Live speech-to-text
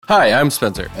Hi, I'm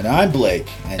Spencer. And I'm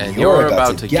Blake. And you're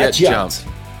about to get jumped.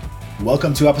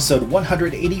 Welcome to episode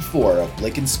 184 of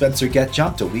Blake and Spencer Get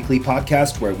Jumped, a weekly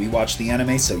podcast where we watch the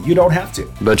anime so you don't have to.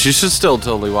 But you should still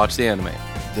totally watch the anime.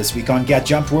 This week on Get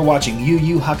Jumped, we're watching Yu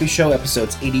Yu Hakusho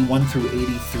episodes 81 through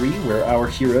 83, where our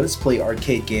heroes play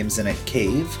arcade games in a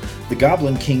cave, the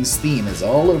Goblin King's theme is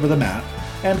all over the map,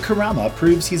 and Kurama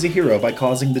proves he's a hero by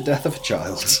causing the death of a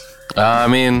child. I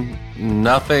mean,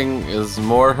 nothing is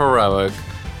more heroic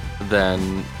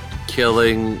than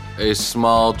killing a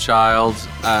small child.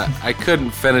 I couldn't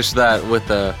finish that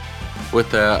without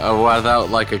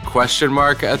like a question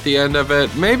mark at the end of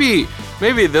it. Maybe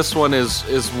this one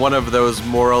is one of those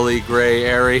morally gray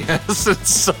areas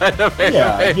inside of it.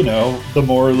 Yeah, you know, the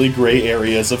morally gray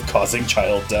areas of causing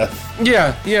child death.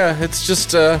 Yeah, it's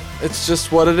just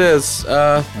what it is.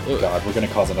 Oh God, we're gonna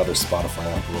cause another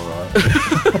Spotify uproar.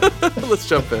 Let's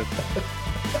jump in.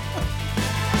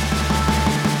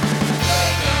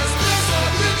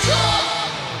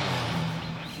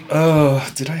 Oh,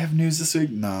 did I have news this week?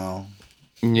 No.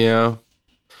 Yeah.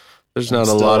 There's not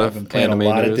a lot of I've been playing anime a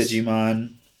lot news. of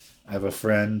Digimon. I have a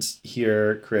friend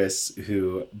here, Chris,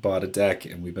 who bought a deck,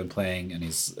 and we've been playing, and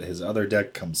his other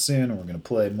deck comes soon, and we're going to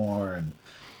play more, and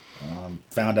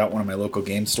found out one of my local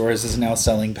game stores is now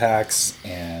selling packs,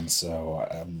 and so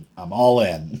I'm all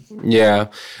in. Yeah.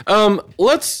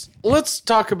 Let's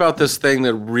talk about this thing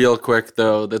that real quick,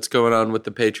 though, that's going on with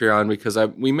the Patreon, because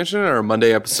we mentioned it in our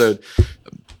Monday episode,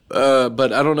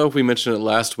 but I don't know if we mentioned it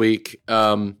last week.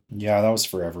 Yeah, that was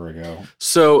forever ago.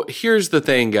 So here's the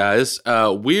thing, guys.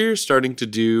 We're starting to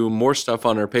do more stuff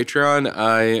on our Patreon.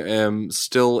 I am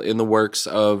still in the works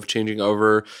of changing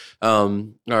over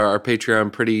our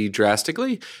Patreon pretty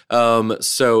drastically.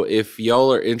 So if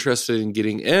y'all are interested in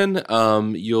getting in,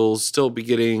 you'll still be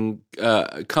getting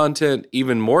content,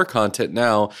 even more content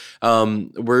now.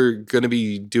 We're going to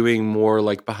be doing more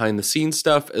like behind the scenes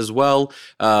stuff as well,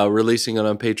 releasing it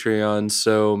on Patreon.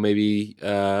 So maybe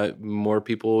more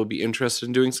people would be interested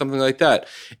in doing something like that.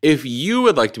 If you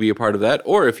would like to be a part of that,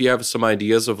 or if you have some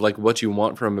ideas of like what you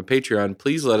want from a Patreon,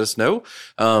 please let us know.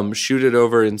 Shoot it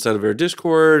over inside of our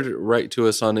Discord, write to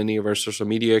us on any of our social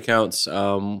media accounts,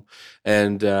 and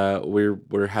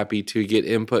we're happy to get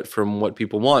input from what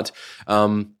people want.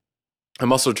 I'm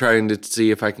also trying to see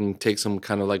if I can take some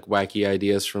kind of like wacky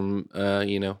ideas from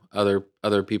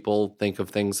other people, think of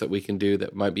things that we can do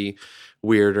that might be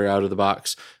weird or out of the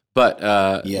box. But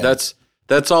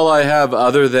that's all I have,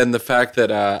 other than the fact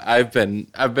that I've been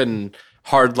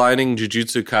hardlining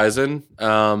Jujutsu Kaisen.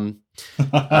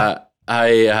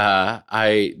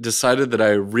 I decided that I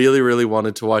really, really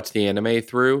wanted to watch the anime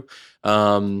through,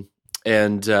 and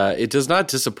it does not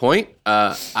disappoint.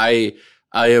 I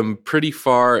am pretty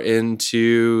far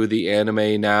into the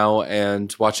anime now,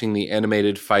 and watching the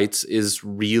animated fights is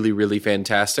really, really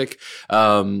fantastic.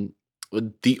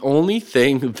 The only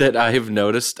thing that I have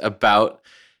noticed about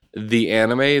the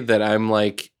anime that I'm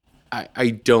like,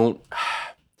 I don't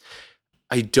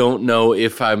know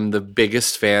if I'm the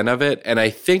biggest fan of it, and I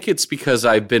think it's because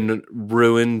I've been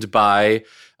ruined by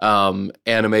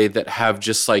anime that have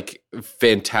just like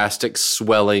fantastic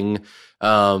swelling,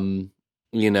 soundtracks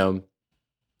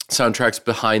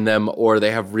behind them, or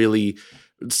they have really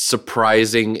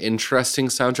surprising, interesting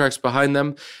soundtracks behind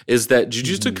them, is that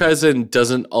Jujutsu Kaisen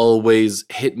doesn't always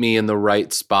hit me in the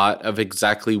right spot of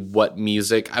exactly what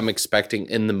music I'm expecting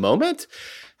in the moment.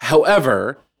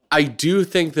 However, I do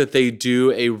think that they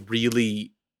do a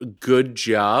really good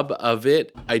job of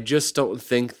it. I just don't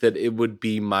think that it would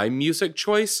be my music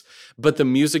choice, but the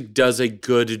music does a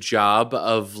good job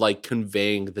of like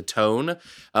conveying the tone.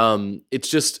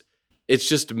 It's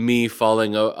just me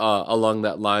falling along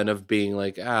that line of being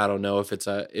like, I don't know if it's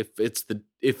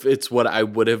what I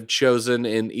would have chosen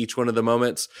in each one of the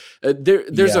moments.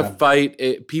 There's a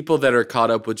fight. People that are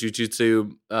caught up with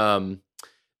Jujutsu,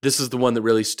 this is the one that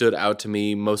really stood out to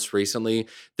me most recently.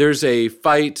 There's a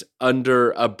fight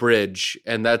under a bridge,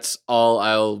 and that's all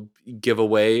I'll give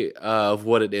away of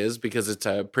what it is, because it's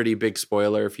a pretty big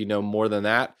spoiler if you know more than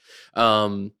that.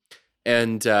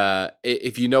 And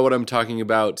if you know what I'm talking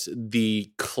about,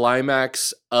 the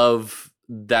climax of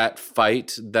that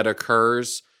fight that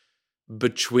occurs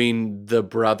between the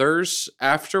brothers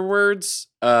afterwards,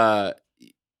 the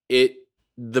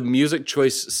music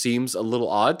choice seems a little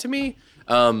odd to me,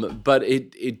 but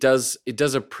it does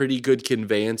a pretty good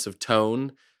conveyance of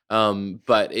tone.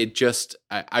 But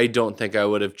I don't think I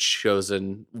would have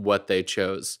chosen what they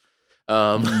chose.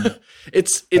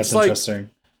 It's That's like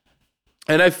interesting.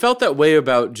 And I felt that way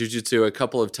about Jujutsu a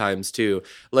couple of times too.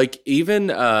 Like even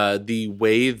the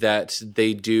way that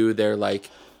they do their like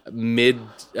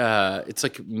it's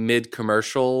like mid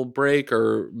commercial break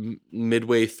or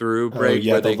midway through break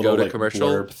yeah, where the they little go to like commercial.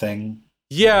 blurb thing.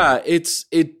 Yeah,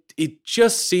 it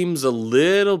just seems a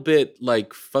little bit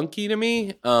like funky to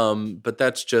me. But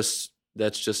that's just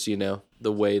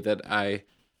the way that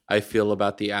I feel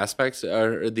about the aspects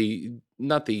or the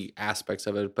not the aspects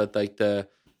of it, but like the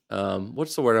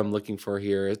what's the word I'm looking for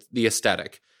here? It's the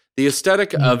aesthetic. The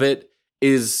aesthetic of it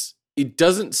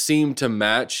doesn't seem to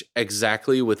match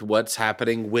exactly with what's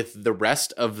happening with the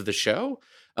rest of the show.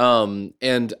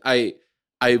 And I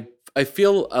I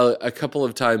feel a couple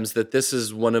of times that this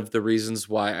is one of the reasons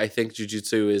why I think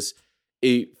Jujutsu is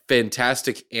a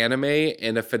fantastic anime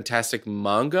and a fantastic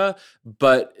manga,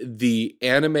 but the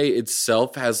anime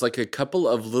itself has like a couple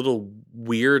of little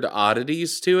weird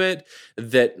oddities to it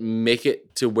that make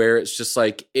it to where it's just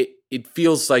like it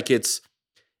feels like it's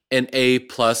an A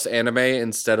plus anime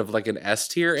instead of like an S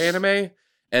tier anime.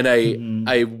 And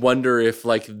I wonder if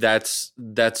like that's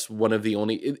one of the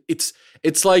only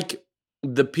it's like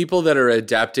the people that are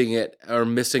adapting it are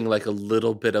missing like a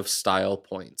little bit of style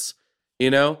points,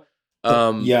 you know?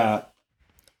 Yeah,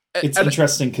 it's and-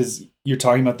 interesting because you're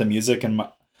talking about the music, and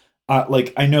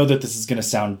like I know that this is going to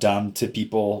sound dumb to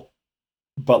people,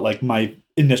 but like my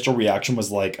initial reaction was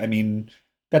like, I mean,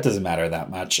 that doesn't matter that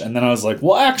much, and then I was like,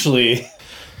 well, actually,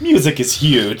 music is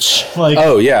huge. Like,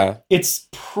 oh yeah, it's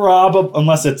probably,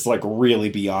 unless it's like really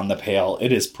beyond the pale,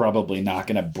 it is probably not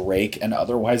going to break an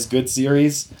otherwise good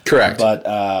series. correct. But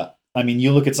I mean,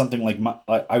 you look at something like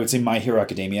I would say My Hero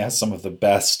Academia has some of the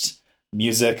best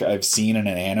music I've seen in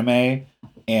an anime,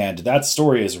 and that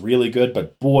story is really good.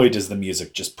 But boy, does the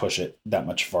music just push it that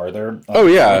much farther. Oh,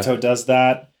 yeah. Naruto does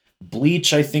that.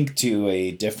 Bleach, I think, to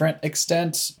a different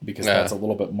extent, because that's a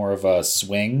little bit more of a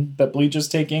swing that Bleach is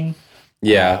taking.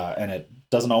 Yeah. And it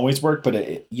doesn't always work, but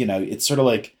it's sort of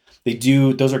like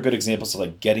those are good examples of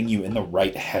like getting you in the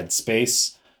right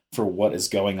headspace for what is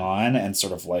going on, and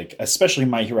sort of like, especially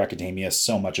My Hero Academia is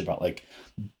so much about like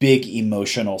big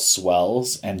emotional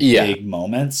swells and big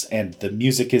moments, and the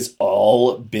music is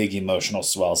all big emotional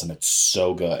swells, and it's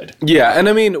so good. Yeah, and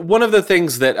I mean, one of the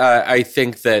things that I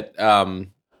think that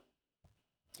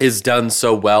is done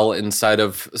so well inside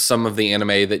of some of the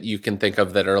anime that you can think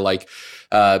of that are like,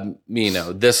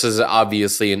 this is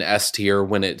obviously an S tier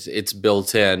when it's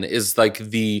built in, is like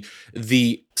the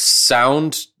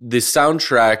soundtrack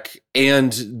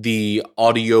and the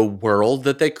audio world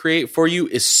that they create for you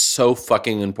is so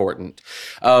fucking important.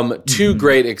 Two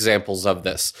great examples of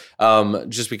this,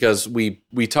 just because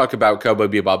we talk about Cowboy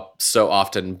Bebop so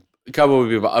often. Cowboy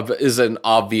Bebop is an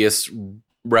obvious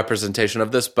representation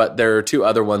of this, but there are two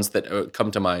other ones that come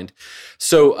to mind.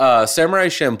 So Samurai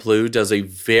Champloo does a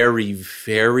very,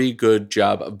 very good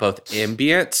job of both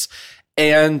ambience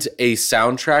and a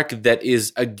soundtrack that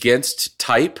is against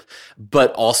type,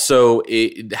 but also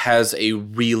it has a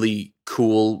really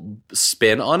cool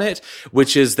spin on it,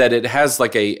 which is that it has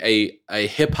like a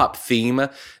hip hop theme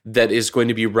that is going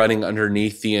to be running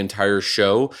underneath the entire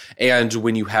show. And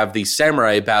when you have these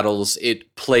samurai battles,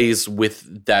 it plays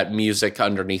with that music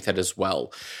underneath it as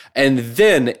well. And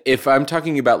then if I'm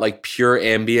talking about like pure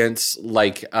ambience,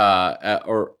 like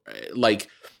or like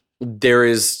there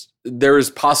is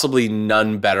possibly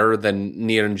none better than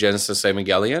Neon Genesis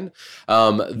Evangelion.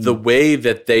 The way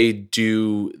that they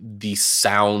do the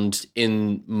sound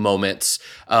in moments,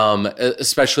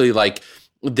 especially like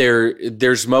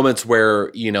there's moments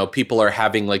where, people are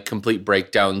having like complete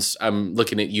breakdowns. I'm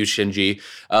looking at you, Shinji.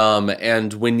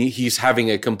 And when he's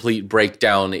having a complete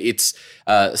breakdown, it's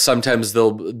sometimes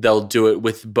they'll do it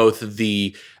with both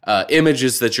the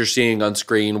images that you're seeing on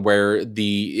screen, where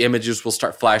the images will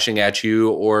start flashing at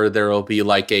you, or there will be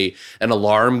like an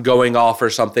alarm going off or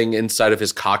something inside of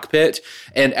his cockpit.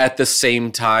 And at the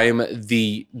same time,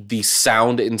 the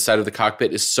sound inside of the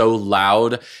cockpit is so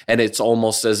loud, and it's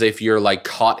almost as if you're like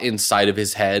caught inside of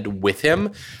his head with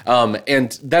him.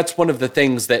 And that's one of the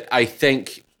things that I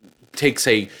think takes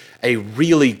a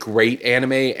really great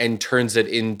anime and turns it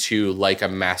into like a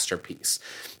masterpiece.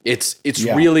 It's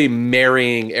really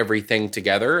marrying everything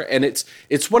together, and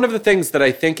it's one of the things that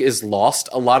I think is lost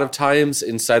a lot of times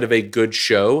inside of a good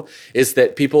show, is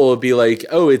that people will be like,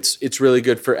 oh, it's really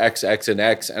good for X, X, and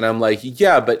X, and I'm like,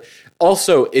 yeah, but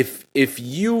also if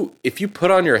you put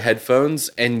on your headphones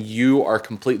and you are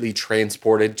completely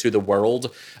transported to the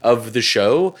world of the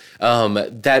show,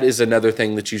 that is another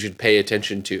thing that you should pay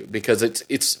attention to, because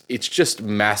it's just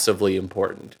massively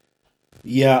important.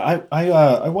 Yeah,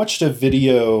 I watched a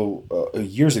video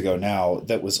years ago now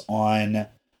that was on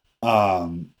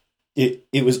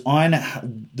it was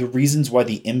on the reasons why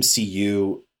the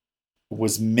MCU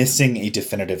was missing a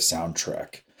definitive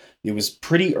soundtrack. It was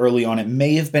pretty early on. It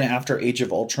may have been after Age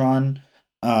of Ultron,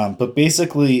 but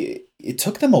basically, it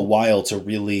took them a while to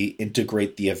really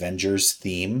integrate the Avengers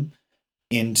theme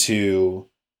into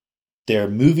their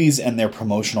movies and their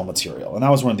promotional material. And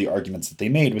that was one of the arguments that they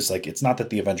made, was like, it's not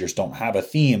that the Avengers don't have a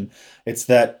theme, it's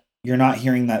that you're not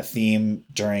hearing that theme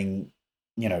during,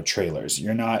 trailers.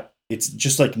 It's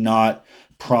just like not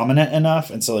prominent enough.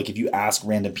 And so like if you ask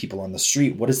random people on the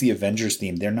street, what is the Avengers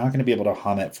theme? They're not going to be able to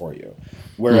hum it for you.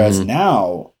 Whereas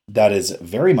now that is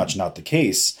very much not the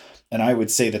case. And I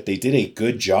would say that they did a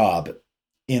good job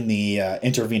in the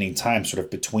intervening time sort of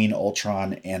between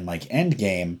Ultron and like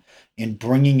Endgame in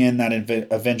bringing in that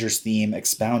Avengers theme,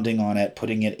 expounding on it,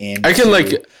 putting it in. I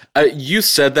can you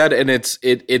said that and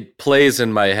it plays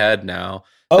in my head now.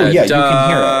 Oh yeah, you can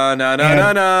hear it.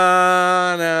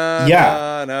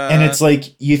 And it's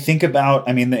like you think about.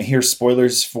 I mean, here's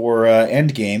spoilers for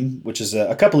Endgame, which is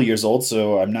a couple of years old,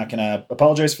 so I'm not going to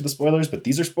apologize for the spoilers, but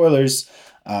these are spoilers.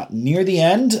 Near the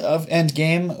end of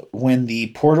Endgame, when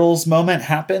the portals moment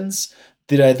happens,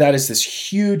 that is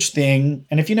this huge thing.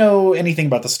 And if you know anything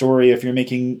about the story, if you're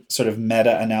making sort of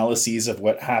meta analyses of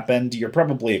what happened, you're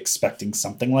probably expecting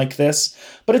something like this.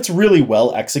 But it's really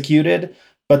well executed.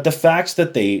 But the fact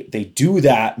that they do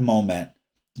that moment,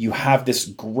 you have this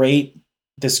great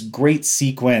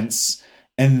sequence,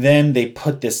 and then they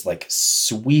put this like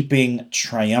sweeping,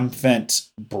 triumphant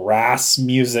brass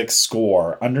music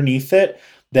score underneath it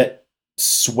that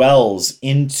swells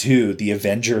into the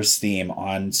Avengers theme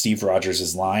on Steve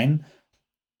Rogers' line,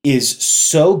 is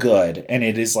so good. And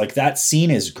it is like, that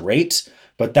scene is great,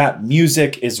 but that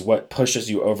music is what pushes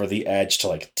you over the edge to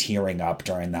like tearing up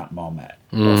during that moment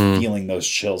or feeling those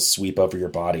chills sweep over your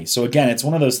body. So again, it's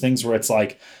one of those things where it's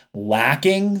like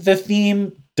lacking the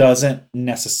theme doesn't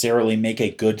necessarily make a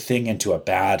good thing into a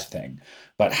bad thing,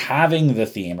 but having the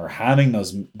theme or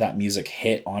having that music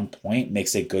hit on point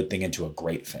makes a good thing into a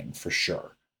great thing for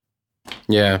sure.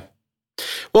 Yeah.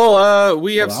 Well,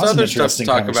 we have some other stuff to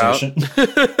talk about.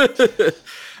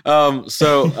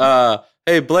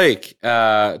 Hey, Blake,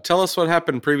 tell us what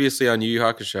happened previously on Yu Yu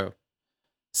Hakusho.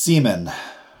 Semen.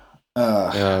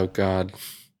 Oh, God.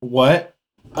 What?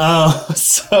 Yu Yu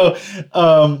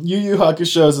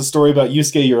Hakusho is a story about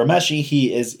Yusuke Urameshi.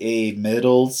 He is a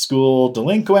middle school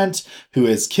delinquent who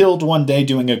is killed one day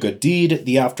doing a good deed.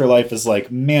 The afterlife is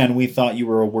like, man, we thought you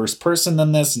were a worse person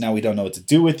than this. Now we don't know what to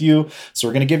do with you. So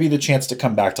we're going to give you the chance to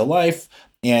come back to life.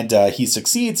 And he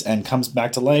succeeds and comes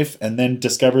back to life and then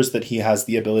discovers that he has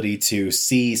the ability to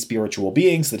see spiritual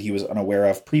beings that he was unaware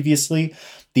of previously.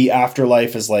 The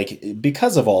afterlife is like,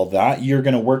 because of all of that, you're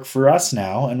going to work for us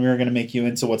now, and we're going to make you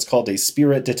into what's called a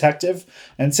spirit detective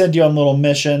and send you on little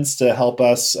missions to help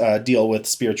us deal with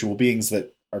spiritual beings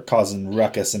that are causing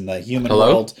ruckus in the human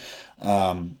world.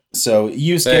 So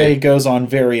Yusuke goes on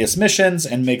various missions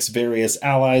and makes various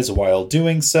allies while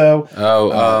doing so.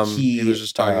 He was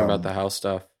just talking about the house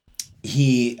stuff.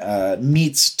 He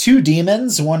meets two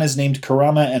demons. One is named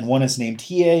Kurama and one is named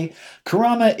Hiei.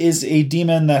 Kurama is a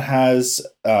demon that has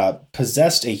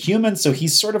possessed a human, so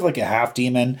he's sort of like a half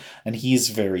demon, and he's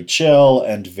very chill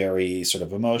and very sort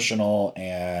of emotional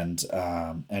and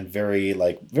very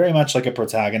much like a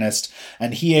protagonist.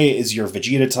 And Hiei is your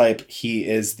Vegeta type. He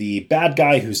is the bad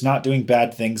guy who's not doing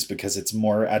bad things because it's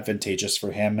more advantageous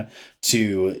for him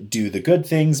to do the good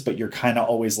things, but you're kind of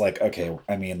always like, okay,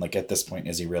 I mean, like at this point,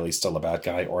 is he really still a bad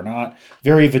guy or not?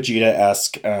 Very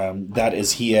Vegeta-esque. That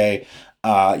is Hiei.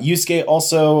 Yusuke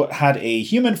also had a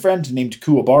human friend named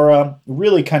Kuwabara,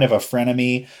 really kind of a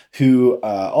frenemy, who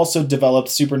also developed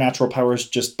supernatural powers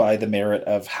just by the merit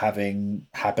of having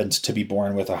happened to be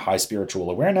born with a high spiritual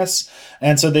awareness.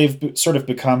 And so they've sort of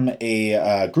become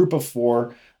a group of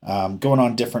four going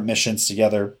on different missions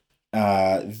together.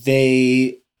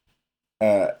 They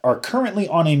are currently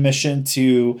on a mission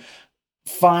to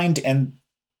find and...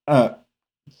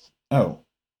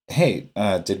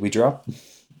 did we drop...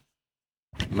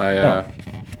 My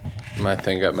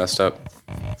thing got messed up.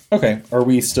 Okay, are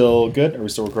we still good? Are we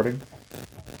still recording?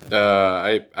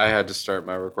 I had to start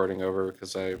my recording over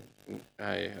because I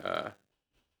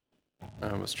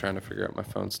was trying to figure out my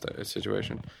phone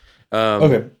situation.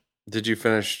 Okay. Did you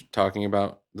finish talking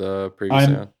about the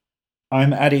previously on?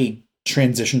 I'm at a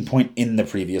transition point in the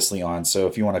previously on, so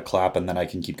if you want to clap and then I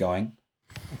can keep going.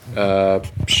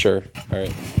 Sure. All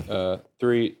right.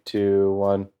 3, 2,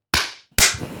 1.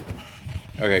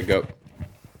 Okay, go.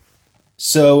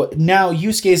 So now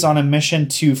Yusuke's on a mission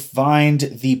to find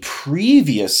the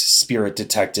previous spirit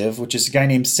detective, which is a guy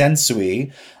named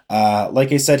Sensui.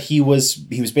 Like I said, he was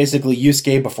basically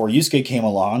Yusuke before Yusuke came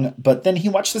along, but then he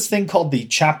watched this thing called the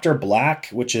Chapter Black,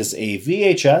 which is a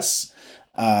VHS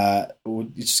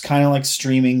It's just kind of like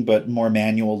streaming, but more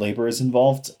manual labor is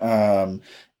involved.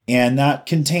 And that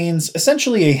contains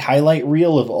essentially a highlight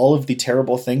reel of all of the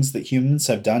terrible things that humans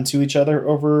have done to each other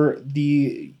over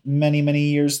the many, many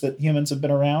years that humans have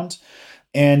been around.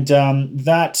 And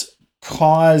that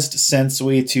caused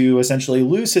Sensui to essentially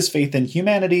lose his faith in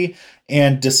humanity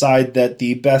and decide that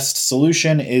the best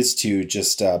solution is to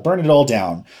just burn it all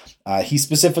down. He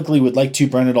specifically would like to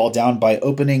burn it all down by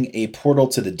opening a portal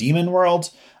to the demon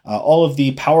world. All of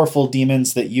the powerful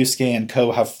demons that Yusuke and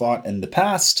Ko have fought in the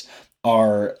past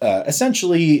are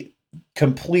essentially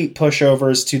complete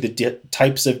pushovers to the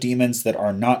types of demons that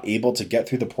are not able to get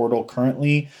through the portal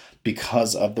currently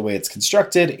because of the way it's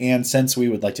constructed, and Sensui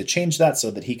would like to change that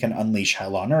so that he can unleash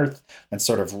hell on Earth and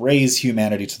sort of raise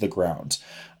humanity to the ground.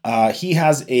 He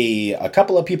has a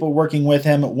couple of people working with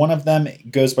him. One of them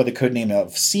goes by the codename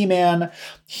of Seaman.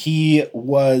 He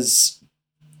was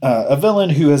a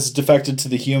villain who has defected to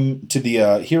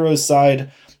the hero's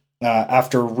side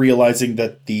after realizing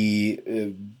that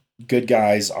the good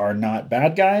guys are not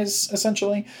bad guys,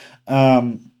 essentially.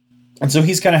 And so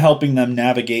he's kind of helping them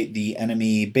navigate the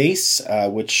enemy base,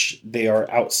 which they are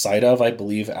outside of, I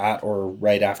believe, at or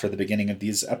right after the beginning of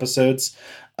these episodes.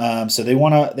 So they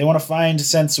want to find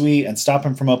Sensui and stop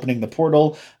him from opening the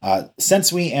portal.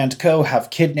 Sensui and Ko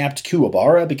have kidnapped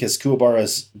Kuwabara because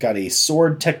Kuwabara's got a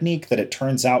sword technique that it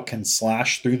turns out can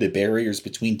slash through the barriers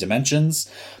between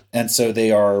dimensions. And so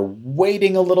they are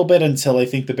waiting a little bit until I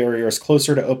think the barrier is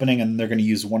closer to opening, and they're going to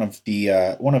use one of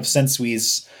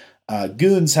Sensui's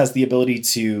goons has the ability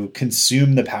to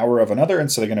consume the power of another, and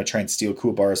so they're going to try and steal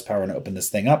Kuwabara's power and open this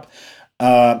thing up.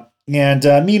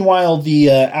 Meanwhile, the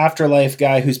Afterlife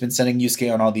guy who's been sending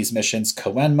Yusuke on all these missions,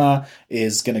 Koenma,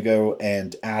 is going to go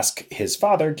and ask his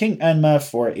father, King Enma,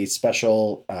 for a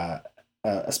special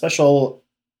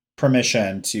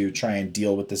permission to try and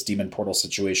deal with this demon portal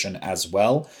situation as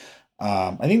well.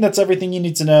 I think that's everything you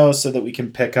need to know so that we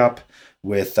can pick up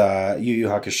with Yu Yu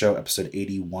Hakusho episode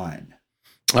 81.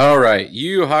 All right,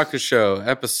 Yu Yu Hakusho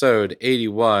episode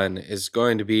 81 is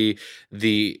going to be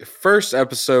the first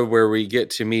episode where we get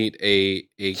to meet a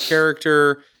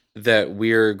character that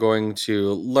we're going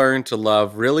to learn to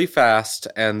love really fast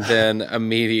and then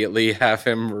immediately have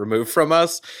him removed from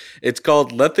us. It's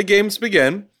called Let the Games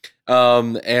Begin,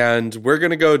 and we're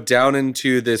going to go down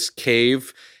into this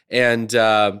cave, and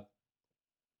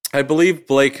I believe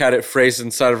Blake had it phrased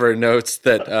inside of our notes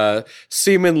that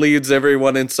Seaman leads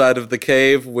everyone inside of the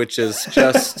cave, which is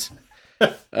just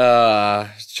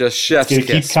chef's kiss.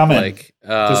 Keep coming. Blake.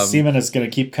 Seaman is going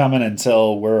to keep coming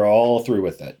until we're all through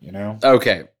with it, you know?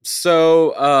 Okay,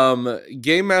 so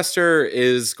Game Master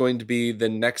is going to be the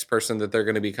next person that they're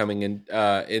going to be coming in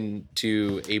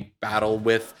into a battle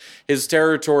with. His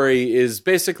territory is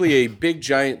basically a big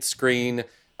giant screen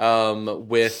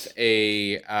with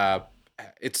a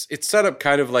it's set up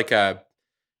kind of like a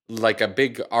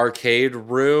big arcade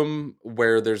room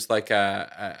where there's like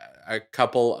a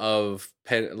couple of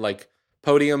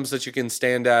podiums that you can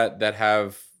stand at that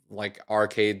have like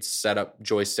arcade set up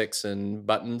joysticks and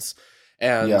buttons,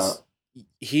 and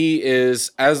he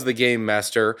is, as the game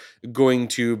master, going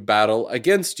to battle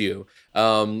against you,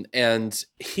 and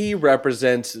he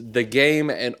represents the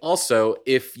game, and also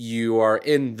if you are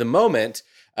in the moment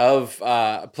of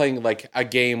playing like a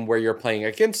game where you're playing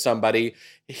against somebody,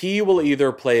 he will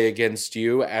either play against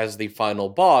you as the final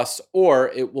boss, or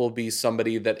it will be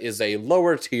somebody that is a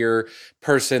lower tier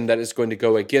person that is going to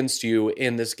go against you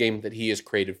in this game that he has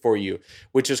created for you,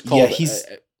 which is called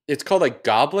it's called like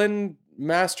Goblin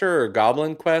Master or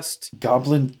Goblin Quest,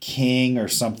 Goblin King or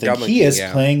something. He is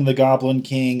playing the Goblin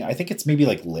King. I think it's maybe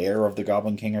like Lair of the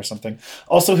Goblin King or something.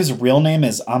 Also, his real name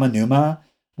is Amanuma,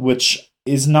 which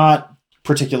is not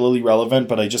particularly relevant,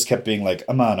 but I just kept being like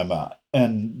Amanuma,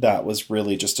 and that was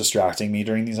really just distracting me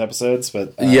during these episodes.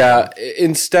 But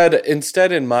instead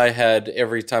in my head,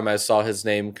 every time I saw his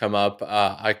name come up,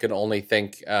 I could only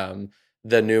think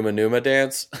the Numa Numa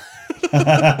dance. I'm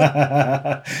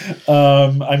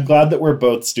glad that we're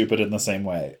both stupid in the same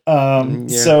way.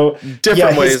 So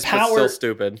different ways, but still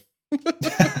stupid.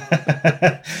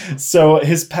 So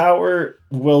his power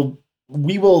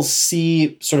we will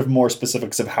see sort of more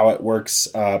specifics of how it works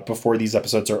before these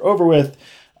episodes are over with.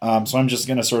 So I'm just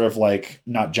going to sort of like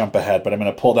not jump ahead, but I'm going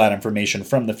to pull that information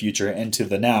from the future into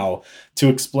the now to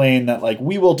explain that like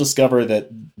we will discover that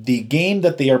the game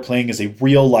that they are playing is a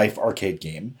real life arcade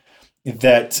game,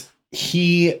 that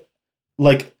he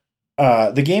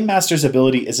the game master's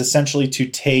ability is essentially to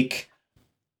take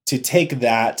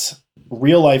that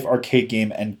real life arcade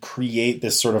game and create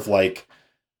this sort of like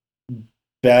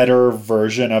better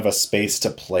version of a space to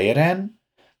play it in.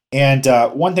 And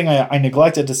one thing I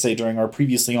neglected to say during our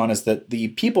previously on is that the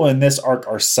people in this arc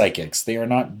are psychics. They are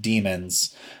not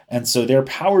demons. And so their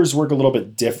powers work a little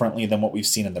bit differently than what we've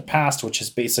seen in the past, which has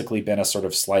basically been a sort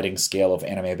of sliding scale of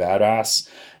anime badass.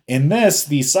 In this,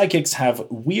 the psychics have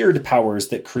weird powers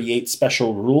that create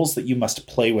special rules that you must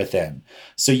play within.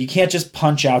 So you can't just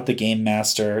punch out the game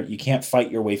master. You can't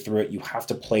fight your way through it. You have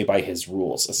to play by his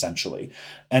rules, essentially.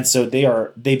 And so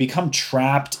they become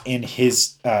trapped in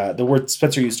his, the word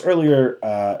Spencer used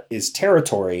earlier is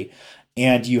territory.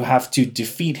 And you have to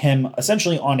defeat him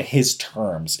essentially on his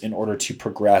terms in order to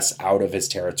progress out of his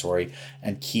territory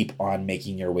and keep on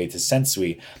making your way to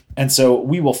Sensui. And so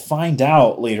we will find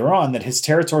out later on that his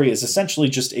territory is essentially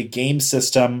just a game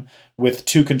system with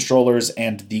 2 controllers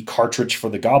and the cartridge for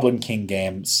the Goblin King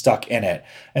game stuck in it.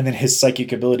 And then his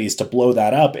psychic ability is to blow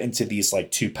that up into these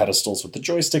like 2 pedestals with the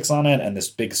joysticks on it and this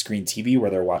big screen TV where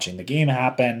they're watching the game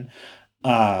happen.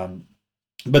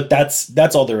 But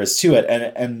that's all there is to it.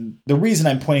 And the reason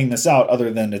I'm pointing this out,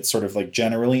 other than it's sort of like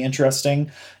generally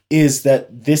interesting, is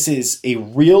that this is a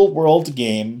real world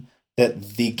game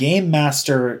that the game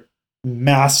master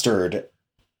mastered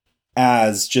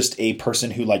as just a person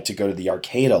who liked to go to the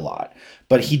arcade a lot.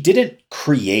 But he didn't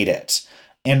create it.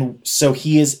 And so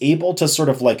he is able to sort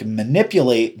of like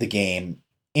manipulate the game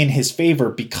in his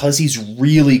favor because he's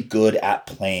really good at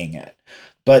playing it.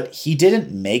 But he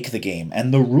didn't make the game,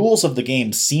 and the rules of the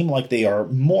game seem like they are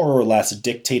more or less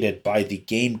dictated by the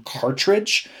game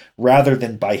cartridge rather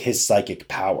than by his psychic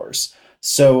powers.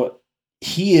 So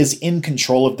he is in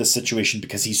control of the situation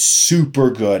because he's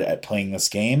super good at playing this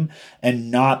game,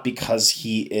 and not because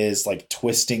he is like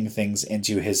twisting things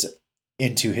into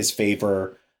his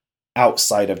favor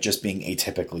outside of just being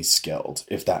atypically skilled,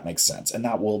 if that makes sense. And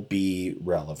that will be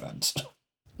relevant.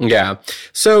 Yeah.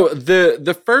 So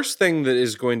the first thing that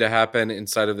is going to happen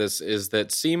inside of this is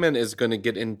that Seaman is going to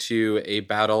get into a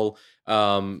battle.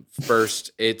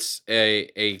 First, it's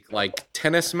a like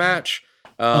tennis match,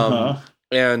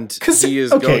 and he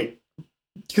is okay.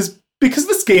 Because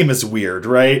this game is weird,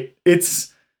 right? It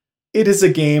is a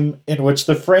game in which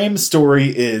the frame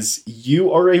story is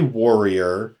you are a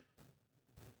warrior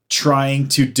trying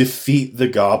to defeat the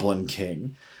Goblin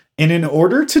King. And in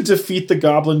order to defeat the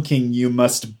Goblin King, you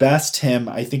must best him,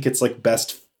 I think it's like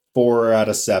best 4 out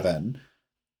of 7,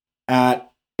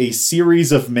 at a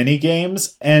series of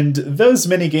mini-games. And those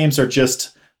mini-games are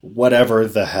just whatever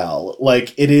the hell.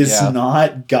 Like, it is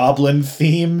not Goblin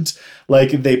themed.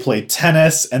 Like, they play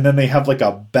tennis, and then they have like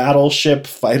a battleship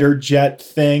fighter jet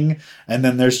thing, and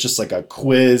then there's just like a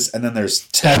quiz, and then there's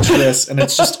Tetris, and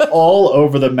it's just all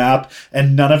over the map,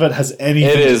 and none of it has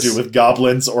anything to do with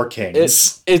goblins or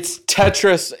kings. It's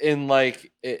Tetris in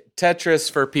like Tetris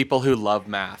for people who love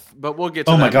math, but we'll get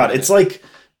to that. Oh my god, it's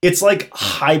like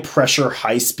high pressure,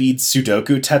 high speed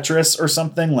Sudoku Tetris or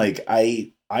something. Like,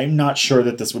 I'm not sure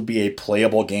that this would be a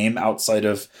playable game outside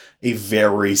of a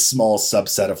very small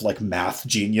subset of like math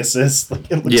geniuses.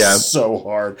 Like, it looks so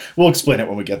hard. We'll explain it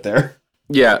when we get there.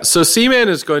 Yeah, so Seaman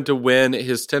is going to win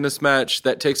his tennis match.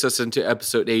 That takes us into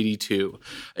episode 82.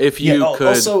 If you could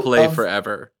also, play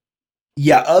forever.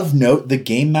 Yeah, of note, the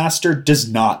game master does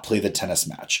not play the tennis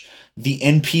match. The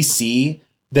NPC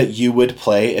that you would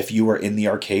play if you were in the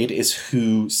arcade is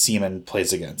who Seaman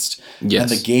plays against. Yes.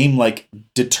 And the game like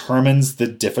determines the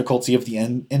difficulty of the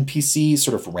NPC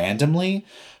sort of randomly,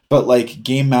 but like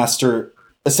Game Master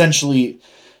essentially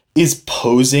is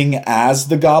posing as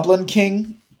the Goblin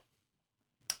King,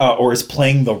 or is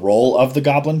playing the role of the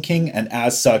Goblin King, and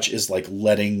as such is like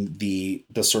letting the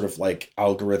sort of like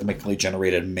algorithmically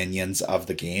generated minions of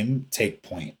the game take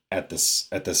point at this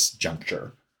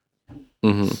juncture.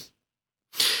 Mm-hmm.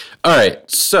 All right,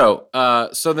 so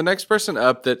the next person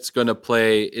up that's going to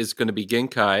play is going to be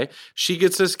Genkai. She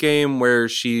gets this game where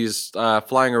she's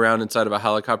flying around inside of a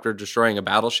helicopter, destroying a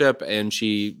battleship, and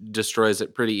she destroys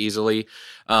it pretty easily.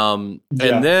 And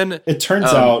then it turns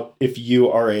out if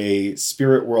you are a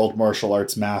Spirit World martial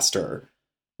arts master,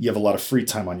 you have a lot of free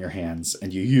time on your hands,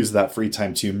 and you use that free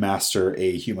time to master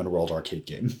a Human World arcade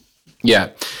game. Yeah.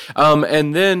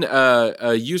 And then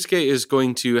Yusuke is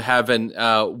going to have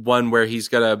one where he's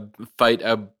going to fight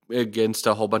against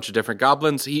a whole bunch of different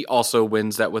goblins. He also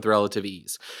wins that with relative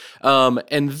ease.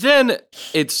 And then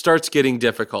it starts getting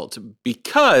difficult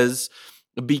because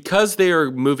they are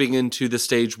moving into the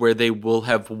stage where they will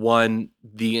have won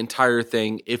the entire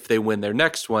thing if they win their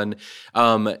next one.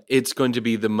 It's going to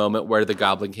be the moment where the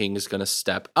Goblin King is going to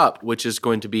step up, which is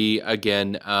going to be,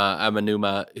 again,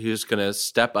 Amanuma, who's going to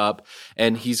step up,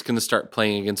 and he's going to start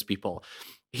playing against people.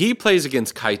 He plays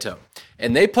against Kaito,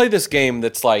 and they play this game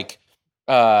that's like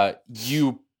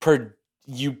you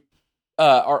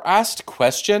are asked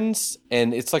questions,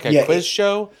 and it's like a quiz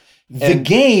show. The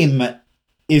game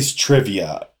is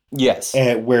trivia. Yes.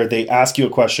 Where they ask you a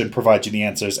question, provide you the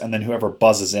answers, and then whoever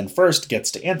buzzes in first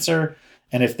gets to answer.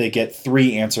 And if they get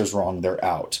 3 answers wrong, they're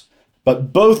out.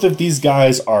 But both of these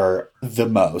guys are the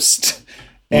most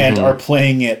and are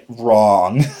playing it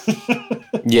wrong.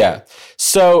 Yeah.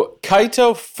 So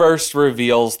Kaito first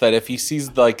reveals that if he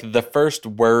sees like the first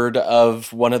word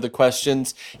of one of the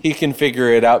questions, he can figure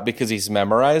it out because he's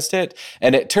memorized it.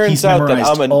 And it turns out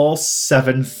that all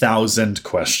 7,000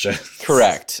 questions.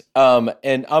 Correct.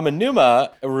 And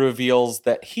Amanuma reveals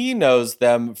that he knows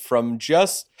them from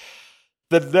just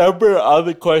the number on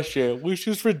the question, which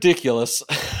is ridiculous.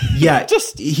 Yeah,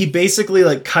 he basically,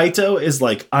 like, Kaito is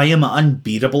like, I am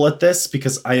unbeatable at this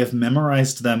because I have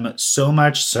memorized them so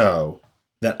much so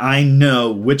that I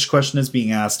know which question is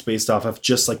being asked based off of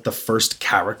just, like, the first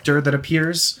character that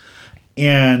appears.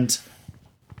 And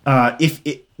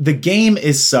the game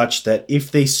is such that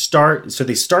if they start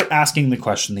asking the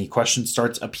question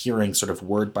starts appearing sort of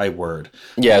word by word.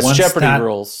 Yes, Jeopardy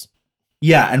rules.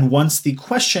 Yeah, and once the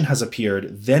question has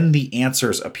appeared, then the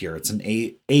answers appear. It's an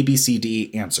A, B, C,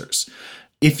 D answers.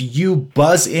 If you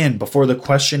buzz in before the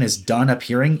question is done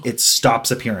appearing, it stops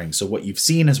appearing. So what you've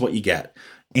seen is what you get.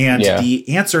 And the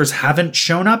answers haven't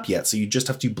shown up yet, so you just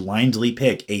have to blindly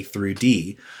pick A through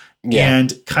D. Yeah. And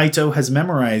Kaito has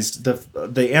memorized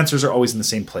the answers are always in the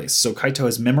same place. So Kaito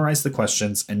has memorized the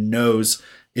questions and knows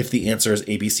if the answer is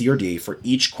A, B, C, or D for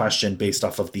each question based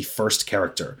off of the first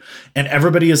character. And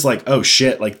everybody is like, oh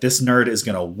shit, like this nerd is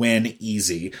going to win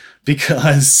easy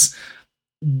because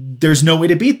there's no way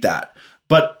to beat that.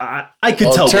 But I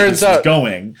could tell where this is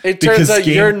going. It turns out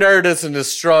your nerd isn't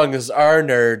as strong as our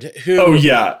nerd. Who, oh,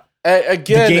 yeah.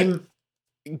 Again,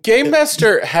 Game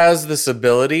Master has this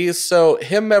ability, so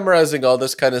him memorizing all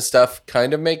this kind of stuff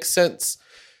kind of makes sense.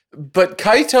 But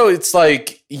Kaito, it's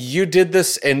like, you did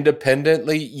this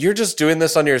independently. You're just doing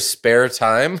this on your spare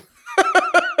time.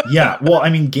 Yeah, well, I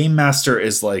mean, Game Master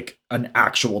is like an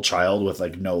actual child with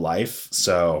like no life,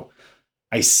 so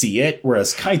I see it.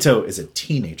 Whereas Kaito is a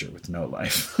teenager with no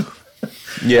life.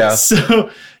 Yeah.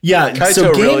 So yeah, Kaito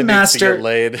so Game really Master needs to get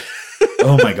laid.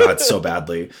 Oh my god, so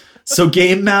badly. So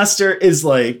Game Master is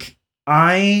like,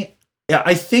 I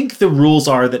think the rules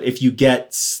are that if you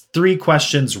get 3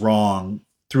 questions wrong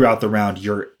throughout the round,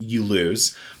 you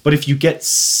lose. But if you get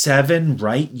 7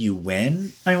 right, you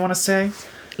win, I want to say.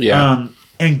 Yeah.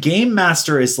 And Game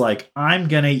Master is like, I'm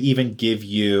going to even give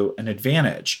you an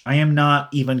advantage. I am not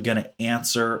even going to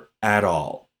answer at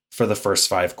all for the first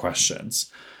 5 questions.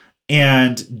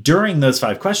 And during those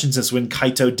 5 questions is when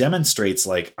Kaito demonstrates,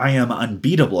 like, I am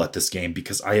unbeatable at this game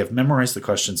because I have memorized the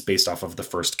questions based off of the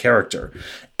first character.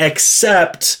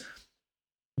 Except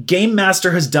Game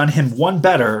Master has done him one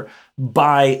better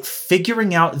by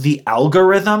figuring out the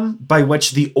algorithm by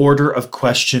which the order of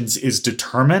questions is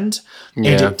determined.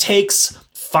 Yeah. And it takes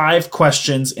 5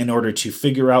 questions in order to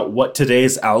figure out what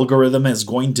today's algorithm is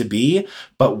going to be.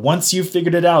 But once you've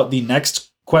figured it out, the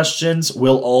next questions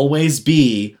will always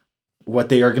be what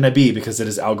they are going to be because it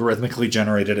is algorithmically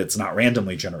generated. It's not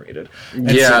randomly generated.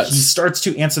 And so he starts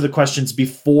to answer the questions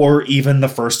before even the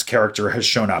first character has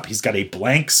shown up. He's got a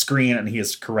blank screen and he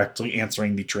is correctly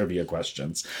answering the trivia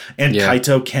questions. And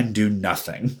Kaito can do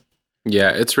nothing. Yeah,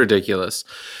 it's ridiculous.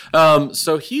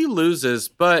 So he loses,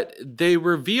 but they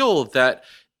reveal that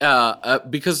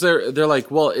because they're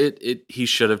like, well, he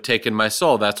should have taken my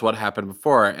soul. That's what happened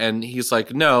before. And he's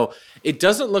like, no, it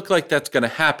doesn't look like that's going to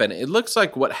happen. It looks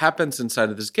like what happens inside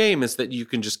of this game is that you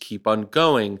can just keep on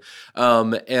going.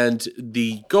 And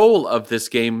the goal of this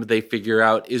game, they figure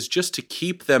out, is just to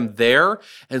keep them there.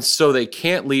 And so they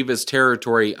can't leave his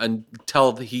territory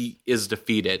until he is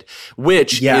defeated,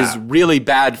 which is really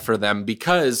bad for them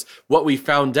because what we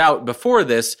found out before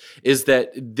this is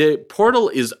that the portal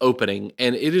is opening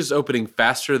and it is opening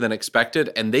faster than expected.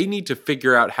 And they need to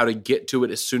figure out how to get to it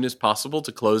as soon as possible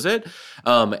to close it.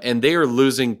 And they are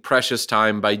losing precious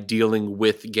time by dealing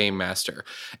with Game Master.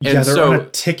 And they're on a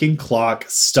ticking clock,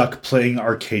 stuck playing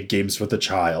arcade games with a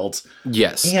child.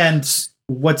 Yes. And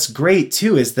what's great,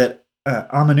 too, is that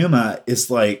Amanuma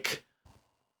is like,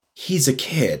 he's a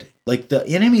kid. Like, the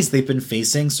enemies they've been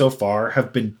facing so far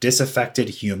have been disaffected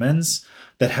humans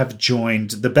that have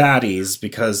joined the baddies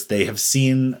because they have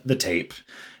seen the tape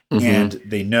and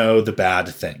they know the bad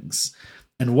things.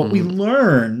 And what we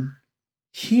learn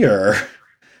here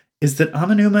is that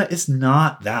Amanuma is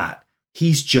not that.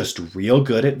 He's just real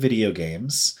good at video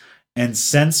games. And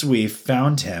since we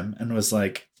found him and was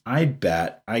like, I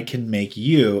bet I can make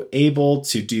you able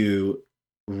to do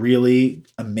really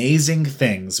amazing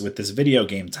things with this video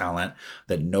game talent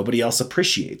that nobody else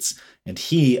appreciates. And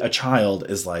he, a child,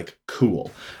 is like,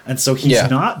 cool. And so he's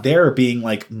not there being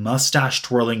like mustache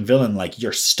twirling villain, like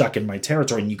you're stuck in my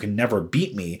territory and you can never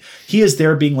beat me. He is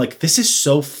there being like, this is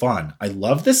so fun. I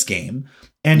love this game.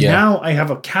 And now I have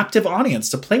a captive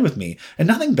audience to play with me. And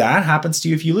nothing bad happens to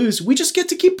you if you lose. We just get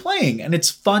to keep playing. And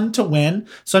it's fun to win.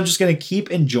 So I'm just going to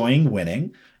keep enjoying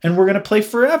winning. And we're going to play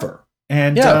forever.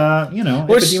 And, if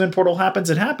a demon portal happens,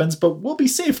 it happens. But we'll be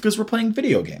safe because we're playing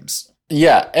video games.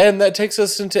 Yeah, and that takes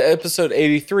us into episode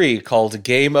 83 called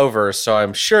Game Over. So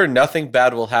I'm sure nothing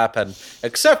bad will happen.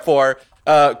 Except for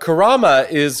Kurama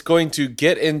is going to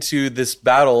get into this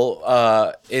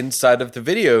battle inside of the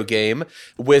video game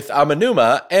with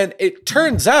Amanuma, and it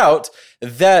turns out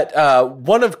that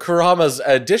one of Kurama's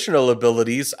additional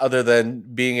abilities, other than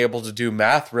being able to do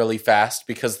math really fast,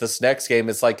 because this next game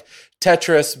is like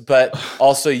Tetris, but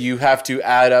also you have to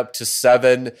add up to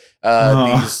 7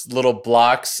 these little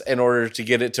blocks in order to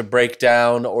get it to break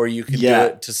down, or you can do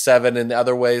it to 7 in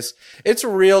other ways. It's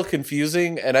real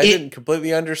confusing, and I didn't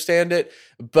completely understand it,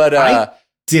 but I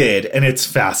did, and it's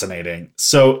fascinating.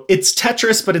 So it's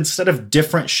Tetris, but instead of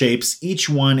different shapes, each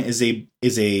one is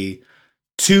a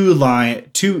two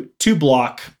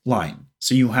block line.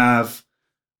 So you have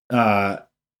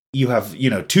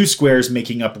 2 squares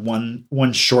making up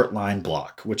one short line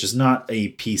block, which is not a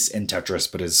piece in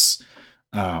Tetris, but is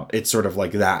it's sort of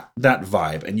like that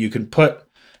vibe. And you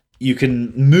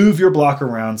can move your block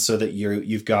around so that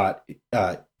you've got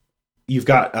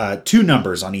 2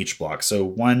 numbers on each block. So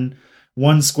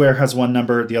one square has one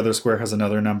number, the other square has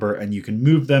another number, and you can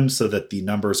move them so that the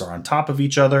numbers are on top of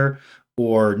each other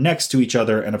or next to each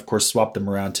other, and of course swap them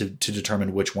around to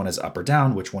determine which one is up or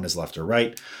down, which one is left or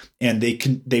right. And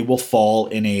they will fall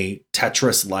in a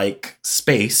Tetris-like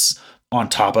space on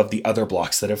top of the other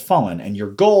blocks that have fallen. And your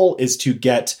goal is to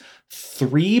get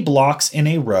 3 blocks in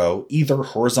a row, either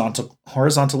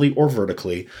horizontally or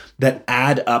vertically, that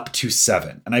add up to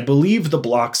 7. And I believe the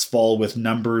blocks fall with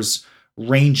numbers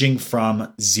ranging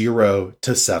from 0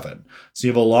 to 7. So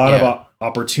you have a lot of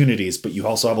opportunities, but you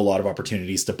also have a lot of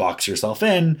opportunities to box yourself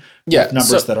in with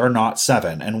numbers that are not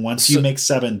 7. And once you make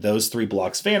 7, those 3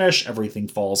 blocks vanish. Everything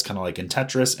falls kind of like in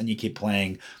Tetris, and you keep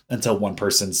playing until one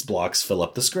person's blocks fill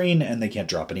up the screen and they can't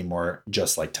drop anymore,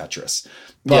 just like Tetris.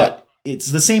 But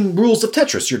it's the same rules of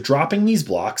Tetris. You're dropping these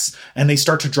blocks and they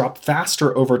start to drop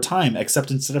faster over time, except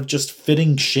instead of just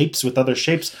fitting shapes with other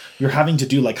shapes, you're having to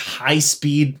do like high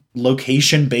speed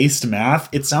location based math.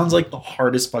 It sounds like the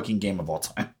hardest fucking game of all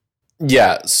time.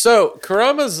 Yeah, so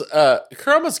Kurama's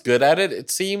good at it, it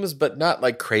seems, but not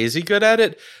like crazy good at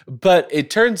it. But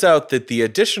it turns out that the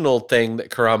additional thing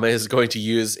that Kurama is going to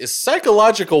use is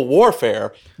psychological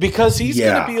warfare, because he's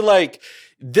going to be like,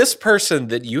 this person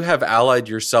that you have allied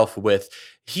yourself with,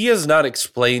 he has not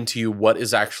explained to you what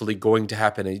is actually going to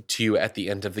happen to you at the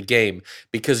end of the game,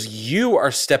 because you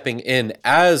are stepping in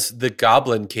as the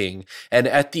Goblin King. And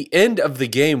at the end of the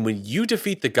game, when you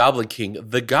defeat the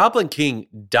Goblin King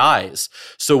dies.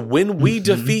 So when we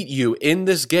defeat you in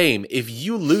this game, if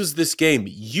you lose this game,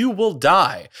 you will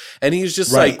die. And he's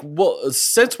just like, well,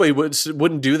 Sensui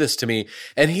wouldn't do this to me.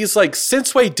 And he's like,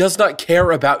 Sensui does not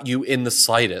care about you in the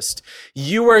slightest.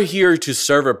 You are here to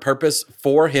serve a purpose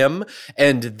for him,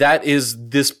 and that is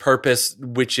this purpose,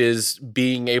 which is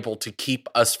being able to keep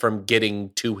us from getting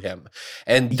to him.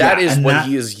 And that is what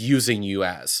he is using you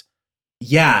as.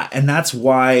 Yeah, and that's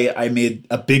why I made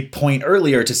a big point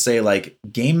earlier to say, like,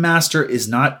 Game Master is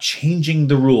not changing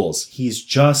the rules. He's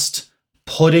just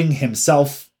putting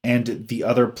himself and the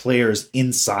other players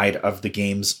inside of the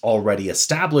game's already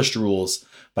established rules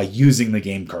by using the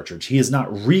game cartridge. He is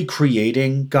not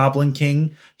recreating Goblin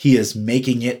King. He is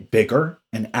making it bigger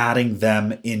and adding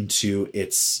them into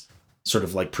its sort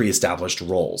of like pre-established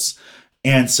roles.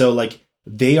 And so like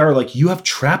they are like, you have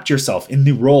trapped yourself in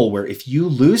the role where if you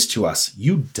lose to us,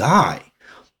 you die.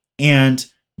 And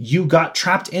you got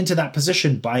trapped into that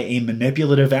position by a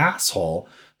manipulative asshole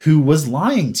who was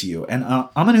lying to you. And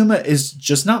Amanuma is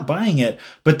just not buying it,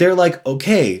 but they're like,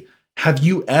 okay, have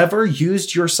you ever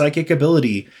used your psychic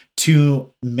ability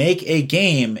to make a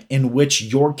game in which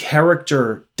your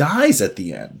character dies at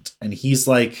the end? And he's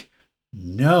like,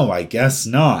 no, I guess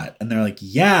not. And they're like,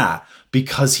 yeah,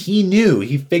 because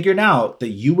he figured out that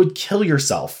you would kill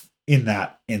yourself in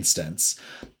that instance.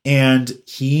 And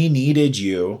he needed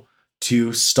you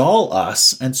to stall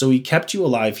us. And so he kept you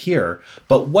alive here.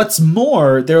 But what's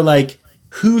more, they're like,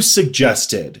 who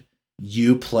suggested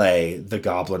you play the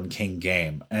Goblin King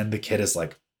game? And the kid is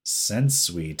like,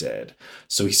 Sensui did.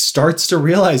 So he starts to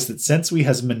realize that Sensui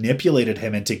has manipulated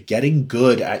him into getting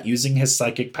good at using his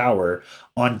psychic power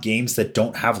on games that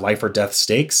don't have life or death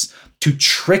stakes to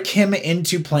trick him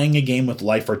into playing a game with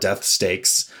life or death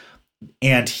stakes.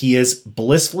 And he is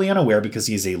blissfully unaware because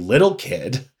he is a little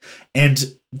kid.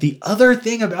 And the other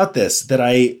thing about this that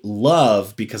I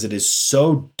love, because it is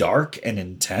so dark and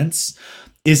intense,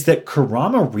 is that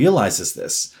Kurama realizes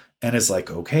this and is like,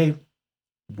 okay,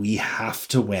 we have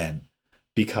to win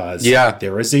because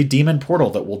there is a demon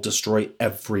portal that will destroy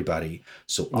everybody.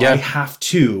 So I have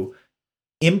to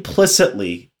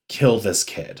implicitly kill this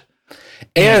kid.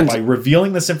 And by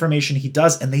revealing this information, he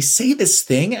does. And they say this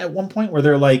thing at one point where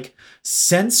they're like,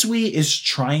 Sensui's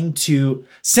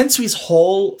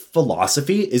whole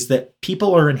philosophy is that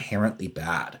people are inherently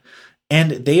bad.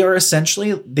 And they are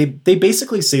essentially, they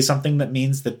basically say something that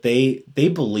means that they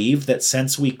believe that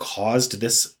Sensui caused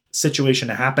this situation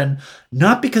to happen,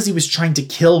 not because he was trying to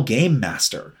kill Game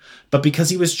Master, but because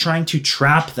he was trying to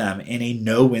trap them in a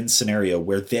no-win scenario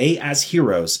where they, as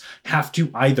heroes, have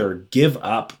to either give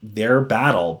up their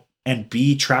battle and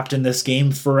be trapped in this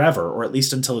game forever, or at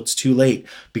least until it's too late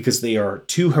because they are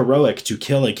too heroic to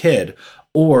kill a kid,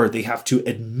 or they have to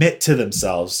admit to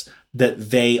themselves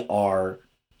that they are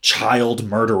child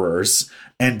murderers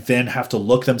and then have to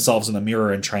look themselves in the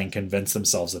mirror and try and convince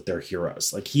themselves that they're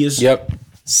heroes. Like he is...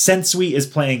 Sensui is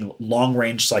playing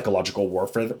long-range psychological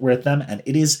warfare with them, and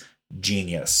it is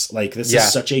genius. Like, this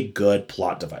is such a good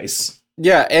plot device.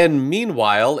 Yeah, and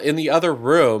meanwhile, in the other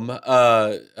room,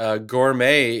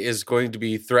 Gourmet is going to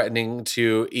be threatening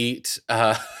to eat,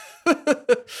 is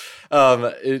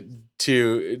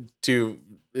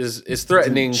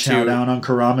threatening to chow down on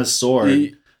Kurama's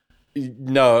sword.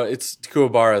 No, it's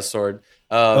Kuwabara's sword.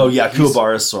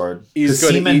 Kuwabara's sword. He's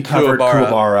going to eat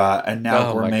Kuwabara, and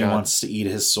now Gourmet wants to eat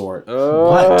his sword.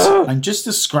 What? I'm just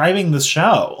describing the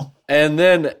show. And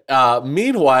then,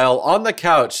 meanwhile, on the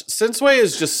couch, Sensui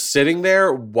is just sitting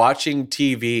there watching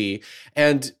TV.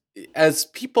 And as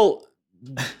people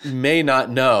may not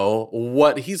know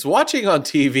what he's watching on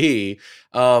TV,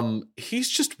 he's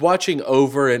just watching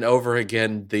over and over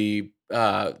again the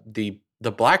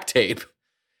black tape.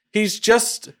 He's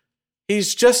just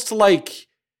like,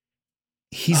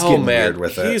 he's getting weird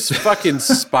with it. He's fucking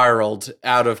spiraled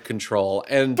out of control.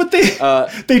 But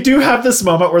they do have this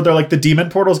moment where they're like, the demon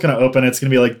portal is going to open. It's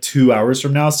going to be like 2 hours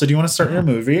from now. So do you want to start your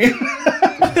movie?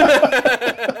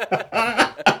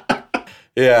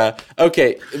 Yeah.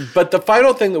 Okay. But the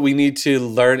final thing that we need to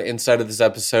learn inside of this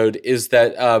episode is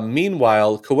that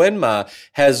meanwhile, Koenma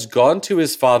has gone to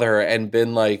his father and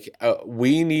been like,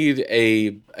 we need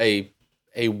a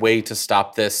way to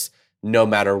stop this no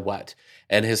matter what.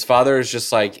 And his father is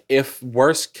just like, if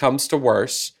worse comes to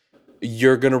worse,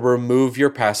 you're going to remove your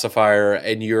pacifier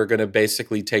and you're going to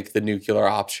basically take the nuclear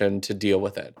option to deal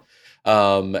with it.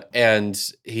 And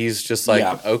he's just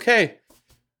like, okay.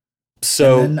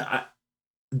 So and then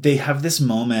they have this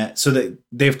moment. So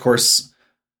they of course,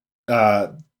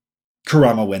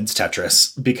 Kurama wins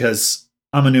Tetris because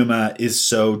Amanuma is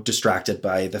so distracted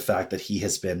by the fact that he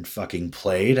has been fucking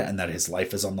played and that his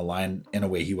life is on the line in a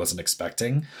way he wasn't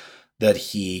expecting, that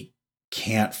he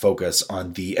can't focus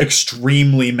on the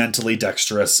extremely mentally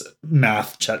dexterous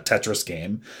math Tetris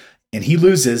game. And he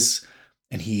loses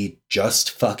and he just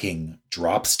fucking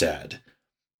drops dead.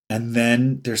 And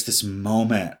then there's this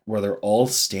moment where they're all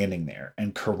standing there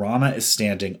and Kurama is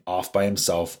standing off by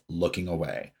himself looking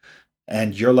away.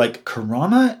 And you're like,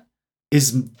 Kurama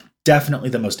is definitely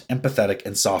the most empathetic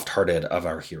and soft-hearted of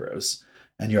our heroes.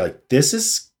 And you're like, this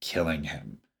is killing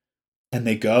him. And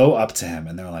they go up to him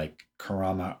and they're like,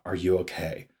 Kurama, are you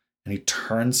okay? And he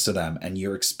turns to them and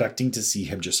you're expecting to see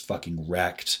him just fucking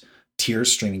wrecked,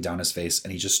 tears streaming down his face.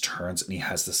 And he just turns and he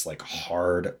has this like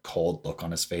hard, cold look on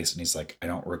his face. And he's like, I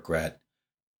don't regret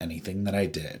anything that I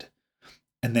did.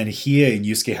 And then Hiei and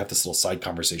Yusuke have this little side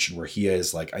conversation where Hiei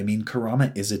is like, I mean,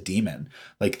 Kurama is a demon.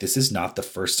 Like, this is not the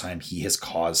first time he has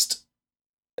caused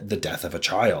the death of a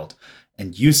child.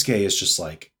 And Yusuke is just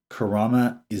like,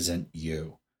 Kurama isn't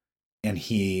you. And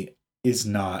he is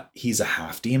not, he's a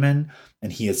half demon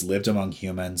and he has lived among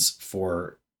humans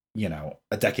for,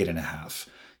 a decade and a half.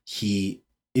 He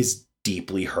is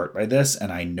deeply hurt by this.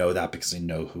 And I know that because I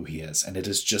know who he is. And it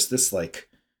is just this like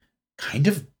kind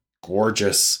of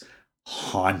gorgeous,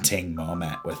 haunting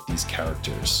moment with these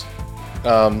characters.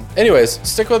 Anyways,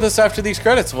 stick with us after these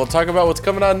credits. We'll talk about what's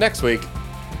coming on next week.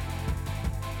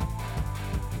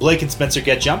 Blake and Spencer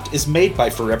Get Jumped is made by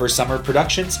Forever Summer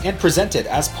Productions and presented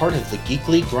as part of the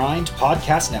Geekly Grind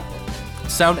podcast network.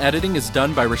 Sound editing is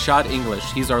done by Rashad English.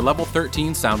 He's our level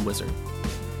 13 sound wizard.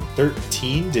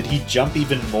 13? Did he jump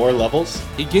even more levels?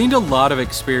 He gained a lot of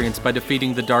experience by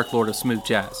defeating the Dark Lord of Smooth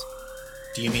Jazz.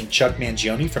 Do you mean Chuck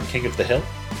Mangione from King of the Hill?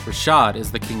 Rashad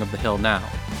is the king of the hill now.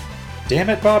 Damn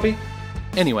it, Bobby.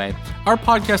 Anyway, our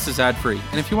podcast is ad-free,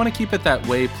 and if you want to keep it that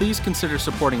way, please consider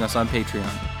supporting us on Patreon.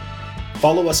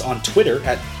 Follow us on Twitter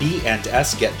at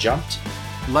B&S Get Jumped.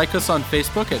 Like us on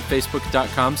Facebook at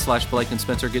facebook.com/Blake and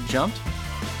Spencer Get Jumped.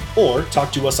 Or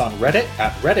talk to us on Reddit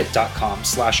at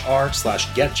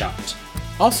reddit.com/r/getjumped.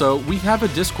 Also, we have a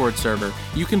Discord server.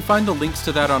 You can find the links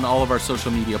to that on all of our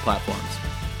social media platforms.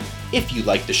 If you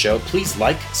like the show, please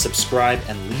like, subscribe,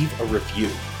 and leave a review.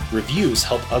 Reviews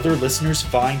help other listeners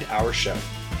find our show.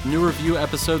 New review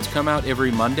episodes come out every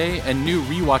Monday, and new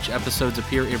rewatch episodes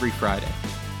appear every Friday.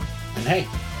 And hey,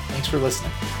 thanks for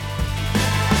listening.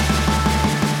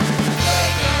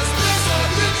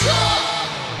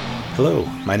 Hello,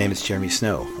 my name is Jeremy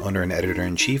Snow, owner and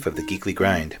editor-in-chief of The Geekly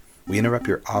Grind. We interrupt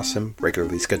your awesome,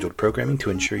 regularly scheduled programming to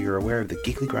ensure you're aware of the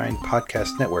Geekly Grind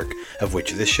podcast network, of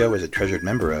which this show is a treasured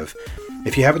member of.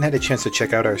 If you haven't had a chance to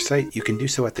check out our site, you can do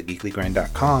so at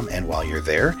thegeeklygrind.com, and while you're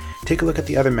there, take a look at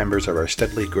the other members of our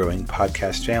steadily growing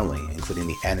podcast family, including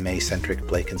the anime-centric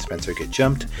Blake and Spencer Get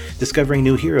Jumped, discovering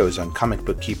new heroes on Comic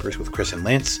Book Keepers with Chris and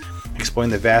Lance,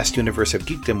 exploring the vast universe of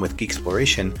geekdom with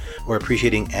Geeksploration, or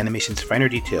appreciating animation's finer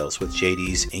details with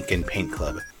JD's Ink and Paint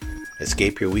Club.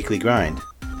 Escape your weekly grind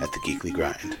at The Geekly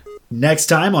Grind. Next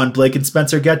time on Blake and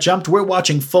Spencer Get Jumped, we're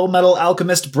watching Full Metal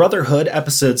Alchemist Brotherhood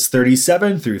episodes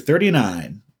 37 through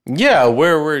 39. Yeah,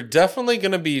 we're definitely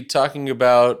going to be talking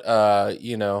about,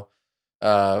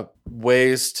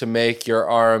 ways to make your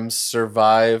arms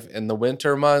survive in the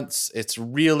winter months. It's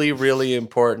really, really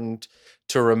important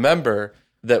to remember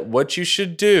that what you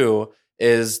should do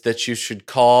is that you should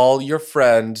call your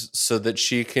friend so that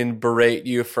she can berate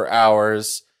you for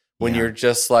hours when you're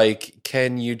just like,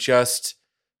 can you just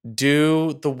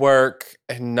do the work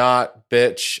and not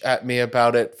bitch at me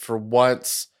about it for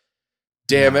once?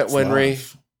 Damn it,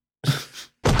 Winry.